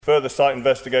Further site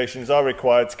investigations are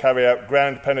required to carry out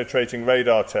ground-penetrating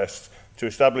radar tests to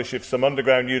establish if some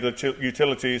underground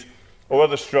utilities or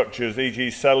other structures,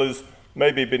 e.g. cellars,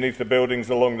 may be beneath the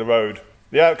buildings along the road.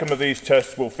 The outcome of these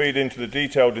tests will feed into the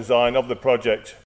detailed design of the project